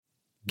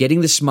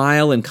Getting the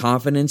smile and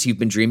confidence you've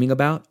been dreaming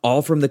about,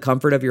 all from the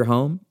comfort of your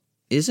home,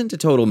 isn't a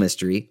total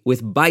mystery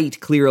with Bite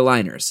clear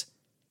aligners.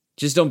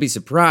 Just don't be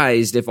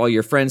surprised if all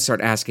your friends start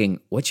asking,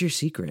 "What's your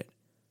secret?"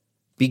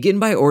 Begin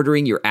by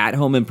ordering your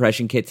at-home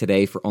impression kit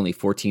today for only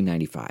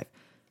 $14.95.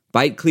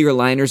 Bite clear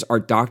aligners are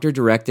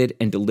doctor-directed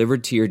and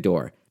delivered to your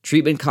door.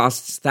 Treatment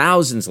costs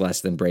thousands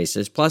less than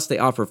braces, plus they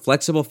offer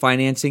flexible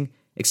financing,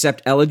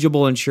 accept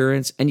eligible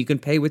insurance, and you can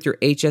pay with your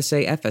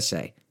HSA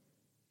FSA.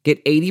 Get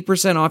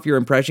 80% off your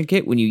impression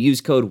kit when you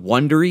use code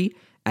WONDERY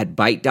at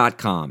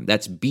Byte.com.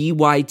 That's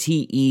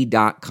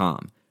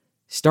BYTE.com.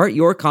 Start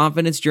your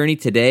confidence journey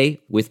today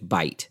with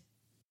Byte.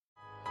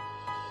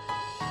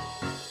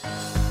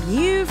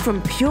 New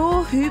from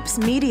Pure Hoops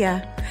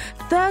Media.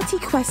 30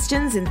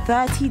 questions in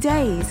 30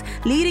 days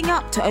leading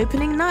up to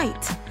opening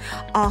night.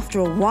 After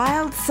a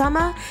wild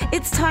summer,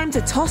 it's time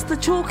to toss the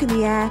chalk in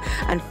the air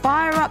and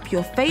fire up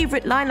your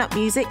favorite lineup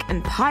music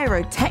and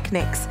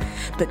pyrotechnics.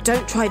 But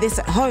don't try this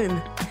at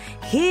home.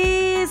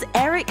 Here's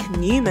Eric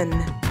Newman.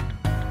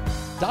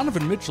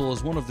 Donovan Mitchell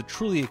is one of the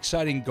truly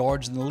exciting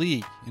guards in the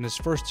league. In his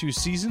first 2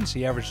 seasons,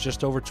 he averaged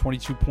just over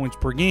 22 points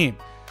per game.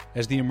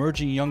 As the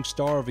emerging young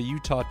star of a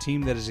Utah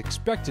team that is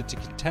expected to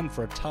contend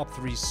for a top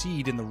 3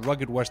 seed in the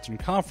rugged Western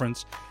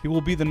Conference, he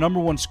will be the number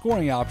 1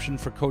 scoring option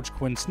for Coach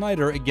Quinn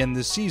Snyder again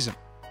this season.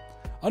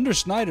 Under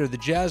Snyder, the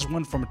Jazz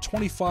went from a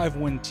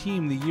 25-win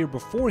team the year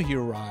before he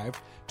arrived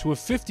to a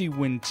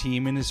 50-win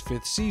team in his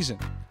 5th season.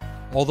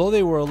 Although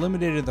they were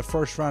eliminated in the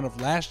first round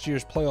of last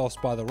year's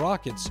playoffs by the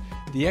Rockets,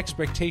 the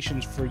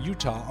expectations for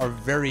Utah are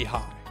very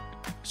high.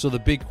 So the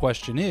big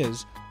question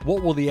is,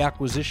 what will the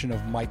acquisition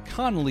of Mike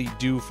Conley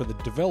do for the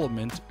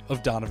development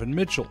of Donovan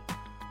Mitchell?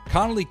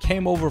 Conley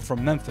came over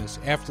from Memphis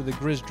after the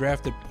Grizz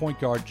drafted point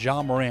guard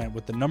Ja Morant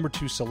with the number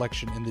 2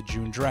 selection in the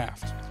June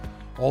draft.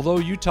 Although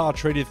Utah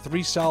traded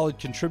 3 solid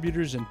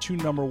contributors and 2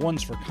 number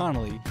 1s for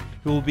Conley,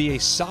 he will be a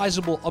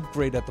sizable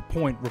upgrade at the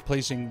point,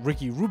 replacing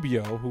Ricky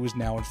Rubio, who is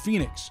now in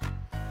Phoenix.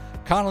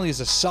 Conley is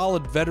a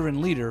solid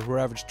veteran leader who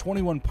averaged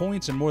 21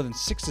 points and more than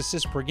 6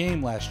 assists per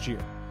game last year.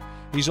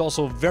 He's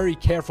also very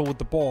careful with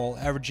the ball,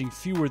 averaging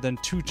fewer than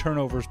 2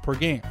 turnovers per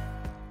game.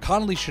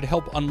 Conley should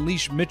help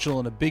unleash Mitchell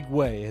in a big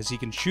way, as he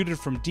can shoot it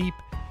from deep,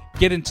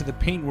 get into the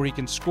paint where he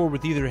can score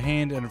with either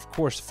hand, and of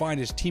course find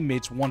his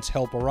teammates once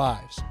help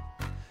arrives.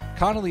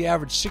 Conley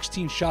averaged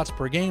 16 shots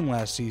per game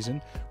last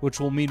season, which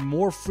will mean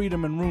more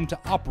freedom and room to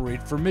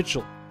operate for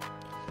Mitchell.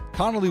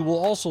 Conley will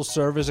also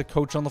serve as a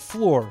coach on the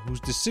floor, whose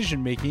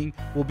decision-making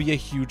will be a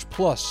huge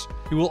plus.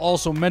 He will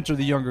also mentor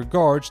the younger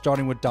guards,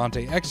 starting with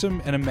Dante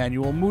Exum and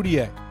Emmanuel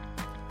Mudiay.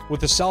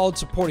 With a solid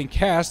supporting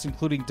cast,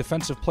 including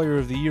Defensive Player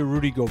of the Year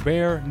Rudy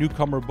Gobert,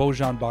 newcomer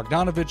Bojan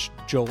Bogdanovic,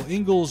 Joel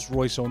Ingles,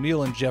 Royce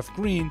O'Neal, and Jeff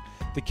Green,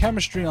 the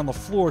chemistry on the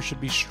floor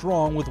should be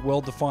strong with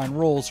well-defined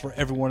roles for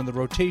everyone in the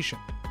rotation.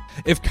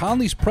 If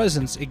Conley's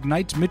presence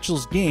ignites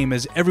Mitchell's game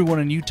as everyone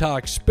in Utah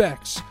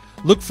expects,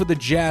 look for the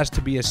Jazz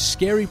to be a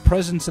scary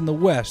presence in the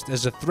West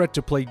as a threat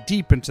to play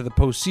deep into the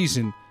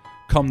postseason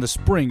come the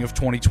spring of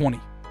 2020.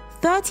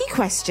 30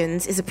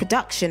 Questions is a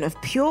production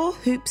of Pure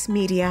Hoops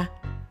Media.